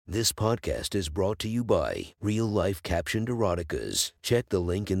This podcast is brought to you by Real Life Captioned Eroticas. Check the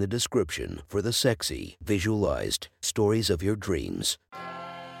link in the description for the sexy, visualized stories of your dreams.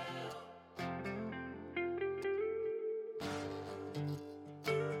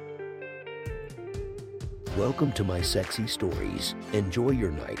 Welcome to my sexy stories. Enjoy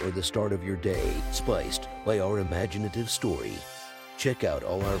your night or the start of your day, spiced by our imaginative story. Check out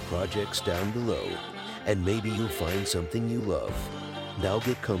all our projects down below, and maybe you'll find something you love. Now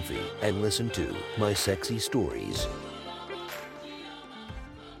get comfy and listen to my sexy stories.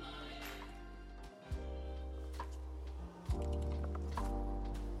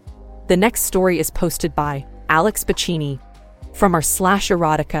 The next story is posted by Alex Bacchini from our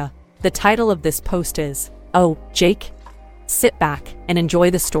 /erotica. The title of this post is, "Oh, Jake?" Sit back and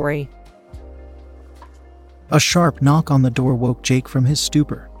enjoy the story. A sharp knock on the door woke Jake from his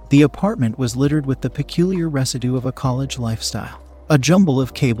stupor. The apartment was littered with the peculiar residue of a college lifestyle. A jumble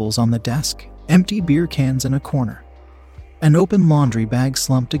of cables on the desk, empty beer cans in a corner, an open laundry bag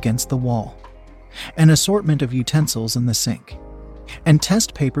slumped against the wall, an assortment of utensils in the sink, and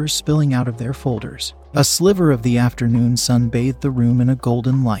test papers spilling out of their folders. A sliver of the afternoon sun bathed the room in a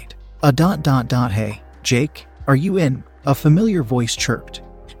golden light. Hey, Jake, are you in? A familiar voice chirped,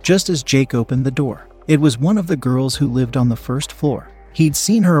 just as Jake opened the door. It was one of the girls who lived on the first floor. He'd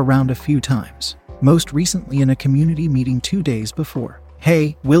seen her around a few times, most recently in a community meeting 2 days before.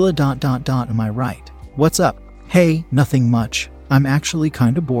 "Hey, Willa ... am I right? What's up?" "Hey, nothing much. I'm actually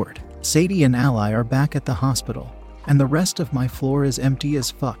kinda bored. Sadie and Ally are back at the hospital, and the rest of my floor is empty as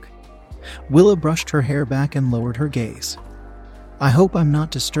fuck." Willa brushed her hair back and lowered her gaze. "I hope I'm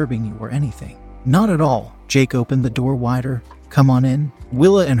not disturbing you or anything." "Not at all." Jake opened the door wider. "Come on in."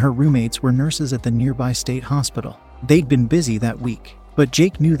 Willa and her roommates were nurses at the nearby state hospital. They'd been busy that week, but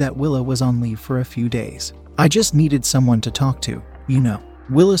Jake knew that Willa was on leave for a few days. "I just needed someone to talk to, you know."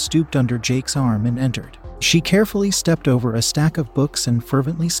 Willa stooped under Jake's arm and entered. She carefully stepped over a stack of books and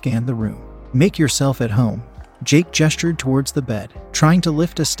fervently scanned the room. "Make yourself at home." Jake gestured towards the bed, trying to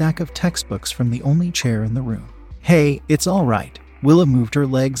lift a stack of textbooks from the only chair in the room. "Hey, it's all right." Willa moved her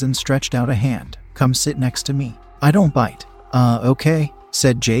legs and stretched out a hand. "Come sit next to me. I don't bite." Okay,"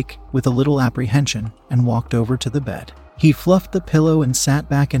 said Jake, with a little apprehension, and walked over to the bed. He fluffed the pillow and sat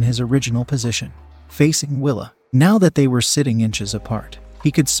back in his original position, facing Willa. Now that they were sitting inches apart, he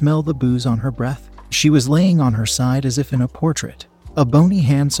could smell the booze on her breath. She was laying on her side as if in a portrait, a bony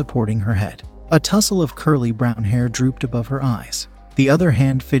hand supporting her head. A tussle of curly brown hair drooped above her eyes, the other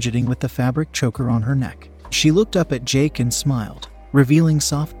hand fidgeting with the fabric choker on her neck. She looked up at Jake and smiled, revealing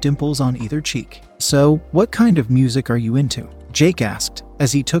soft dimples on either cheek. "So, what kind of music are you into?" Jake asked,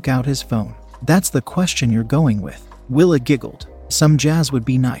 as he took out his phone. "That's the question you're going with." Willa giggled. "Some jazz would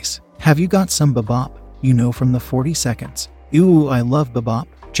be nice. Have you got some bebop? You know, from the 40 seconds. "Ooh, I love bebop,"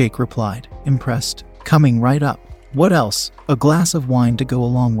 Jake replied, impressed. "Coming right up." "What else?" "A glass of wine to go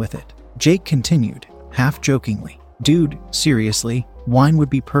along with it," Jake continued, half jokingly. "Dude, seriously, wine would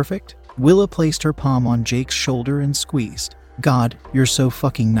be perfect?" Willa placed her palm on Jake's shoulder and squeezed. "God, you're so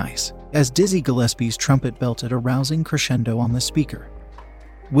fucking nice." As Dizzy Gillespie's trumpet belted a rousing crescendo on the speaker,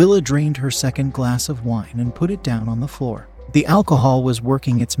 Willa drained her second glass of wine and put it down on the floor. The alcohol was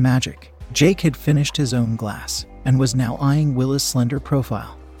working its magic. Jake had finished his own glass and was now eyeing Willa's slender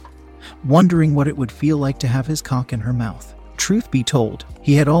profile, wondering what it would feel like to have his cock in her mouth. Truth be told,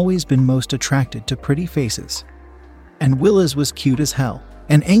 he had always been most attracted to pretty faces, and Willa's was cute as hell.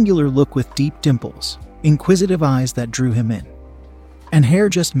 An angular look with deep dimples, inquisitive eyes that drew him in, and hair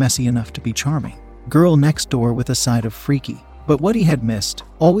just messy enough to be charming. Girl next door with a side of freaky. But what he had missed,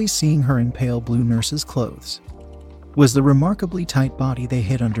 always seeing her in pale blue nurse's clothes, was the remarkably tight body they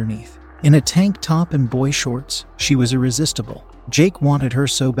hid underneath. In a tank top and boy shorts, she was irresistible. Jake wanted her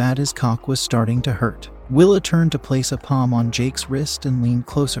so bad his cock was starting to hurt. Willa turned to place a palm on Jake's wrist and leaned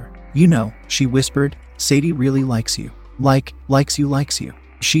closer. "You know," she whispered, "Sadie really likes you. Likes you.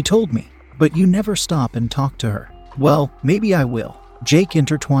 She told me. But you never stop and talk to her." "Well, maybe I will." Jake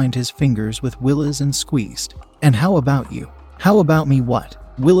intertwined his fingers with Willa's and squeezed. "And how about you?" "How about me what?"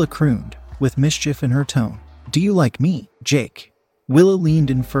 Willa crooned, with mischief in her tone. "Do you like me, Jake?" Willa leaned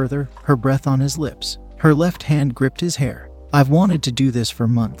in further, her breath on his lips. Her left hand gripped his hair. "I've wanted to do this for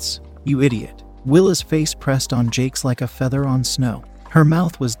months, you idiot." Willa's face pressed on Jake's like a feather on snow. Her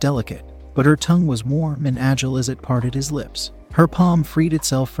mouth was delicate, but her tongue was warm and agile as it parted his lips. Her palm freed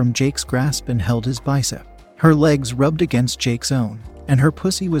itself from Jake's grasp and held his bicep. Her legs rubbed against Jake's own, and her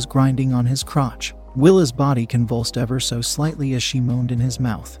pussy was grinding on his crotch. Willa's body convulsed ever so slightly as she moaned in his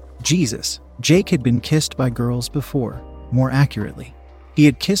mouth. Jesus. Jake had been kissed by girls before. More accurately, he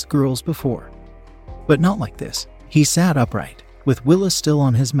had kissed girls before. But not like this. He sat upright, with Willa still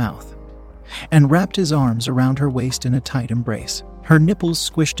on his mouth, and wrapped his arms around her waist in a tight embrace. Her nipples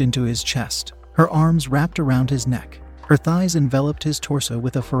squished into his chest, her arms wrapped around his neck. Her thighs enveloped his torso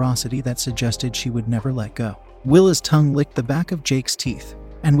with a ferocity that suggested she would never let go. Willa's tongue licked the back of Jake's teeth,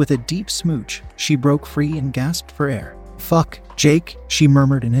 and with a deep smooch, she broke free and gasped for air. "Fuck, Jake," she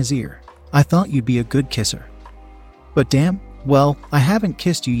murmured in his ear. "I thought you'd be a good kisser. But damn, well, I haven't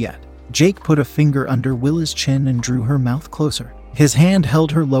kissed you yet." Jake put a finger under Willa's chin and drew her mouth closer. His hand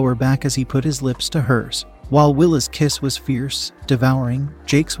held her lower back as he put his lips to hers. While Willa's kiss was fierce, devouring,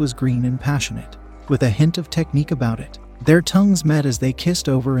 Jake's was green and passionate, with a hint of technique about it. Their tongues met as they kissed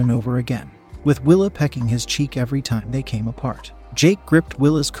over and over again, with Willa pecking his cheek every time they came apart. Jake gripped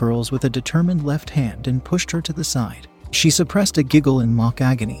Willa's curls with a determined left hand and pushed her to the side. She suppressed a giggle in mock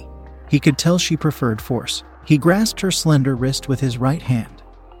agony. He could tell she preferred force. He grasped her slender wrist with his right hand,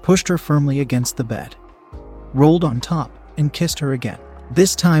 pushed her firmly against the bed, rolled on top, and kissed her again.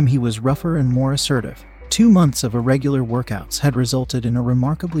 This time he was rougher and more assertive. 2 months of irregular workouts had resulted in a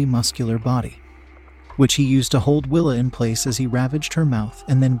remarkably muscular body, which he used to hold Willa in place as he ravaged her mouth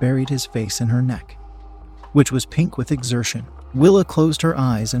and then buried his face in her neck, which was pink with exertion. Willa closed her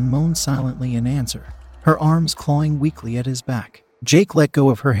eyes and moaned silently in answer, her arms clawing weakly at his back. Jake let go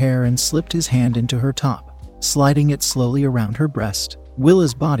of her hair and slipped his hand into her top, sliding it slowly around her breast.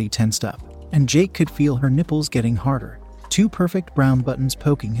 Willa's body tensed up, and Jake could feel her nipples getting harder, 2 perfect brown buttons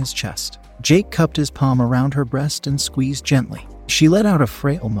poking his chest. Jake cupped his palm around her breast and squeezed gently. She let out a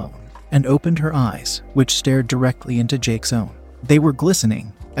frail moan and opened her eyes, which stared directly into Jake's own. They were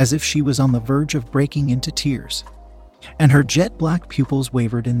glistening, as if she was on the verge of breaking into tears, and her jet-black pupils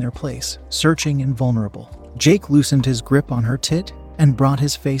wavered in their place, searching and vulnerable. Jake loosened his grip on her tit and brought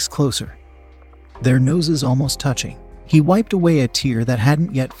his face closer, their noses almost touching. He wiped away a tear that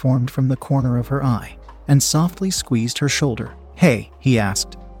hadn't yet formed from the corner of her eye and softly squeezed her shoulder. "Hey," he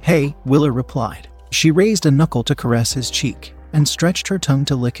asked. "Hey," Willa replied. She raised a knuckle to caress his cheek and stretched her tongue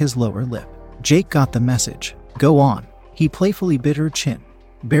to lick his lower lip. Jake got the message. "Go on." He playfully bit her chin,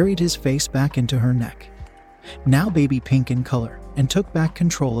 buried his face back into her neck, now baby pink in color, and took back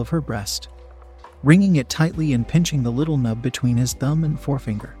control of her breast, wringing it tightly and pinching the little nub between his thumb and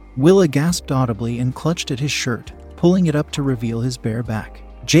forefinger. Willa gasped audibly and clutched at his shirt, pulling it up to reveal his bare back.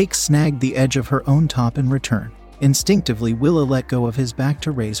 Jake snagged the edge of her own top in return. Instinctively, Willa let go of his back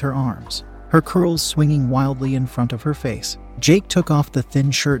to raise her arms, her curls swinging wildly in front of her face. Jake took off the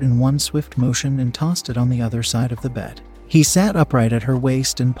thin shirt in one swift motion and tossed it on the other side of the bed. He sat upright at her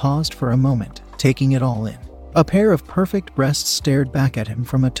waist and paused for a moment, taking it all in. A pair of perfect breasts stared back at him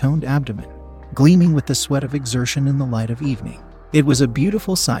from a toned abdomen, gleaming with the sweat of exertion in the light of evening. It was a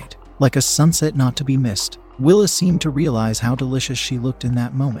beautiful sight, like a sunset not to be missed. Willa seemed to realize how delicious she looked in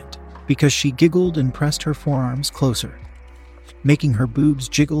that moment, because she giggled and pressed her forearms closer, making her boobs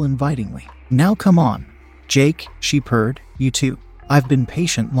jiggle invitingly. "Now come on, Jake," she purred. "You too. I've been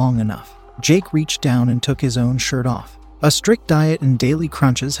patient long enough." Jake reached down and took his own shirt off. A strict diet and daily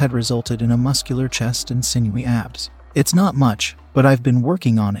crunches had resulted in a muscular chest and sinewy abs. "It's not much, but I've been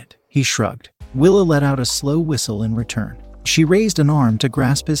working on it," he shrugged. Willa let out a slow whistle in return. She raised an arm to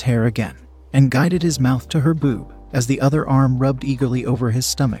grasp his hair again, and guided his mouth to her boob, as the other arm rubbed eagerly over his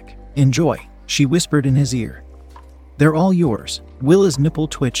stomach. "Enjoy," she whispered in his ear. "They're all yours." Willa's nipple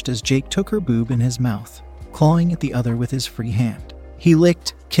twitched as Jake took her boob in his mouth, clawing at the other with his free hand. He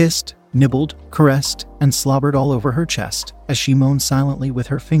licked, kissed, nibbled, caressed, and slobbered all over her chest, as she moaned silently with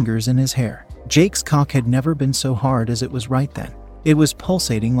her fingers in his hair. Jake's cock had never been so hard as it was right then. It was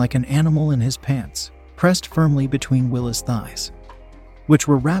pulsating like an animal in his pants, pressed firmly between Willa's thighs, which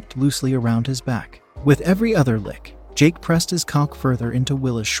were wrapped loosely around his back. With every other lick, Jake pressed his cock further into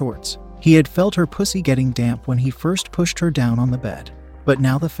Willa's shorts. He had felt her pussy getting damp when he first pushed her down on the bed, but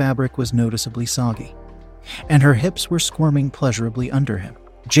now the fabric was noticeably soggy, and her hips were squirming pleasurably under him.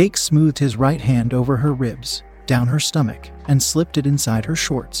 Jake smoothed his right hand over her ribs, down her stomach, and slipped it inside her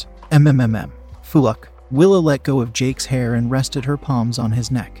shorts. Fuck. Willa let go of Jake's hair and rested her palms on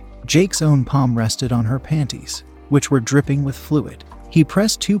his neck. Jake's own palm rested on her panties, which were dripping with fluid. He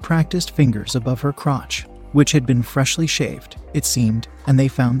pressed 2 practiced fingers above her crotch, which had been freshly shaved, it seemed, and they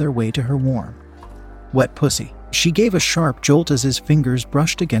found their way to her warm, wet pussy. She gave a sharp jolt as his fingers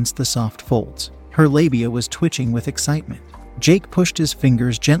brushed against the soft folds. Her labia was twitching with excitement. Jake pushed his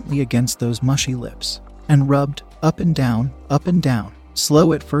fingers gently against those mushy lips and rubbed up and down,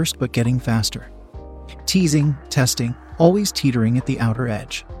 slow at first but getting faster. Teasing, testing, always teetering at the outer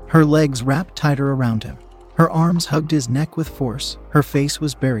edge. Her legs wrapped tighter around him. Her arms hugged his neck with force. Her face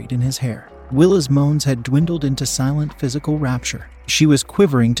was buried in his hair. Willa's moans had dwindled into silent physical rapture. She was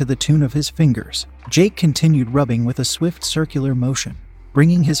quivering to the tune of his fingers. Jake continued rubbing with a swift circular motion,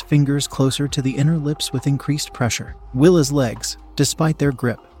 bringing his fingers closer to the inner lips with increased pressure. Willa's legs, despite their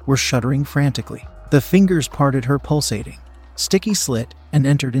grip, were shuddering frantically. The fingers parted her pulsating, sticky slit and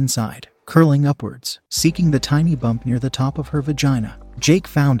entered inside, curling upwards, seeking the tiny bump near the top of her vagina. Jake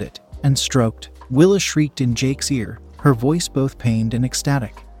found it and stroked. Willa shrieked in Jake's ear, her voice both pained and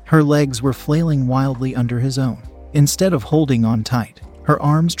ecstatic. Her legs were flailing wildly under his own. Instead of holding on tight, her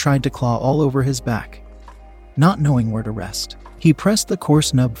arms tried to claw all over his back. Not knowing where to rest, he pressed the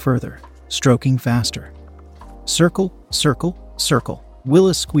coarse nub further, stroking faster. Circle, circle, circle.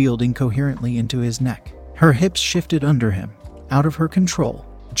 Willa squealed incoherently into his neck. Her hips shifted under him, out of her control.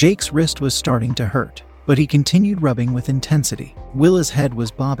 Jake's wrist was starting to hurt, but he continued rubbing with intensity. Willa's head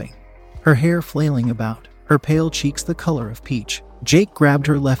was bobbing, her hair flailing about, her pale cheeks the color of peach. Jake grabbed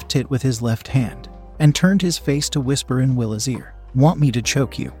her left tit with his left hand and turned his face to whisper in Willa's ear, "Want me to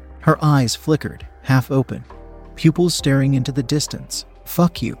choke you?" Her eyes flickered, half open, pupils staring into the distance.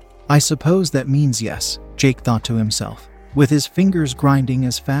 "Fuck you. I suppose that means yes," Jake thought to himself. With his fingers grinding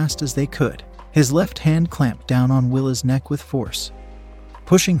as fast as they could, his left hand clamped down on Willa's neck with force,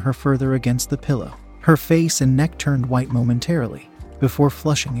 pushing her further against the pillow. Her face and neck turned white momentarily, before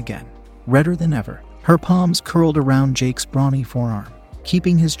flushing again, redder than ever. Her palms curled around Jake's brawny forearm,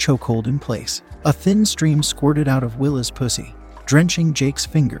 keeping his chokehold in place. A thin stream squirted out of Willa's pussy, drenching Jake's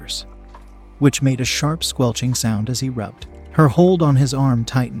fingers, which made a sharp squelching sound as he rubbed. Her hold on his arm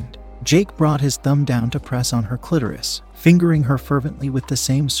tightened. Jake brought his thumb down to press on her clitoris, fingering her fervently with the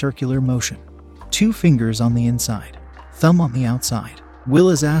same circular motion. 2 fingers on the inside, thumb on the outside.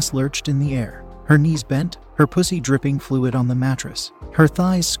 Willa's ass lurched in the air, her knees bent, her pussy dripping fluid on the mattress. Her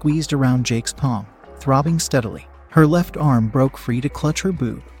thighs squeezed around Jake's palm, throbbing steadily. Her left arm broke free to clutch her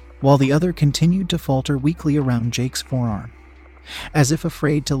boob, while the other continued to falter weakly around Jake's forearm, as if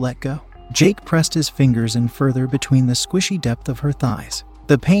afraid to let go. Jake pressed his fingers in further between the squishy depth of her thighs.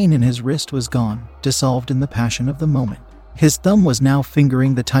 The pain in his wrist was gone, dissolved in the passion of the moment. His thumb was now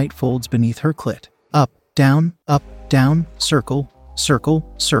fingering the tight folds beneath her clit. Up, down, circle, circle,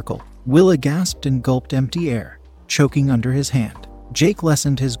 circle. Willa gasped and gulped empty air, choking under his hand. Jake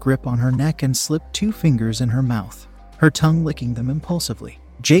lessened his grip on her neck and slipped 2 fingers in her mouth, her tongue licking them impulsively.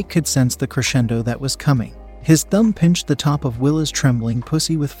 Jake could sense the crescendo that was coming. His thumb pinched the top of Willa's trembling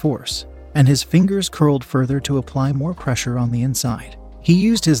pussy with force, and his fingers curled further to apply more pressure on the inside. He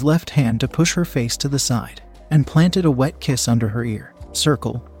used his left hand to push her face to the side and planted a wet kiss under her ear.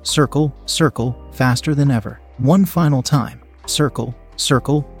 Circle, circle, circle, faster than ever. One final time. Circle,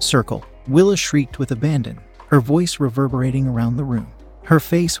 circle, circle. Willa shrieked with abandon, her voice reverberating around the room. Her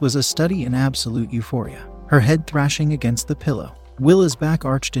face was a study in absolute euphoria, her head thrashing against the pillow. Willa's back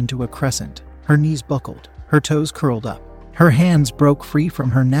arched into a crescent, her knees buckled, her toes curled up. Her hands broke free from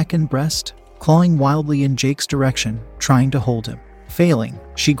her neck and breast, clawing wildly in Jake's direction, trying to hold him. Failing,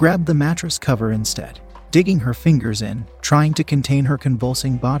 she grabbed the mattress cover instead, digging her fingers in, trying to contain her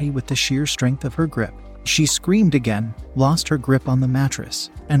convulsing body with the sheer strength of her grip. She screamed again, lost her grip on the mattress,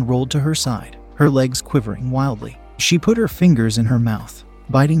 and rolled to her side, her legs quivering wildly. She put her fingers in her mouth,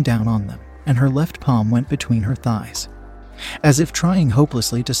 biting down on them, and her left palm went between her thighs, as if trying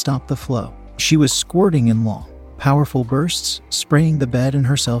hopelessly to stop the flow. She was squirting in long, powerful bursts, spraying the bed and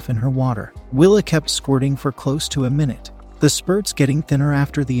herself in her water. Willa kept squirting for close to a minute, the spurts getting thinner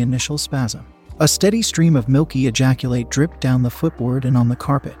after the initial spasm. A steady stream of milky ejaculate dripped down the footboard and on the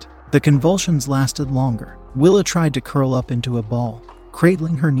carpet. The convulsions lasted longer. Willa tried to curl up into a ball,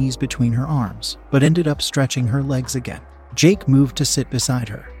 cradling her knees between her arms, but ended up stretching her legs again. Jake moved to sit beside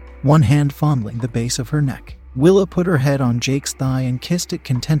her, one hand fondling the base of her neck. Willa put her head on Jake's thigh and kissed it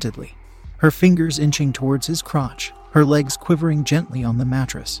contentedly, her fingers inching towards his crotch, her legs quivering gently on the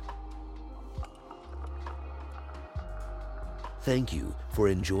mattress. Thank you for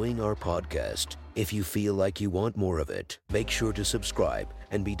enjoying our podcast. If you feel like you want more of it, make sure to subscribe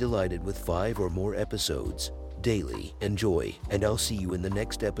and be delighted with 5 or more episodes daily. Enjoy, and I'll see you in the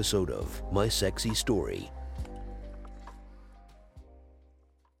next episode of My Sexy Story.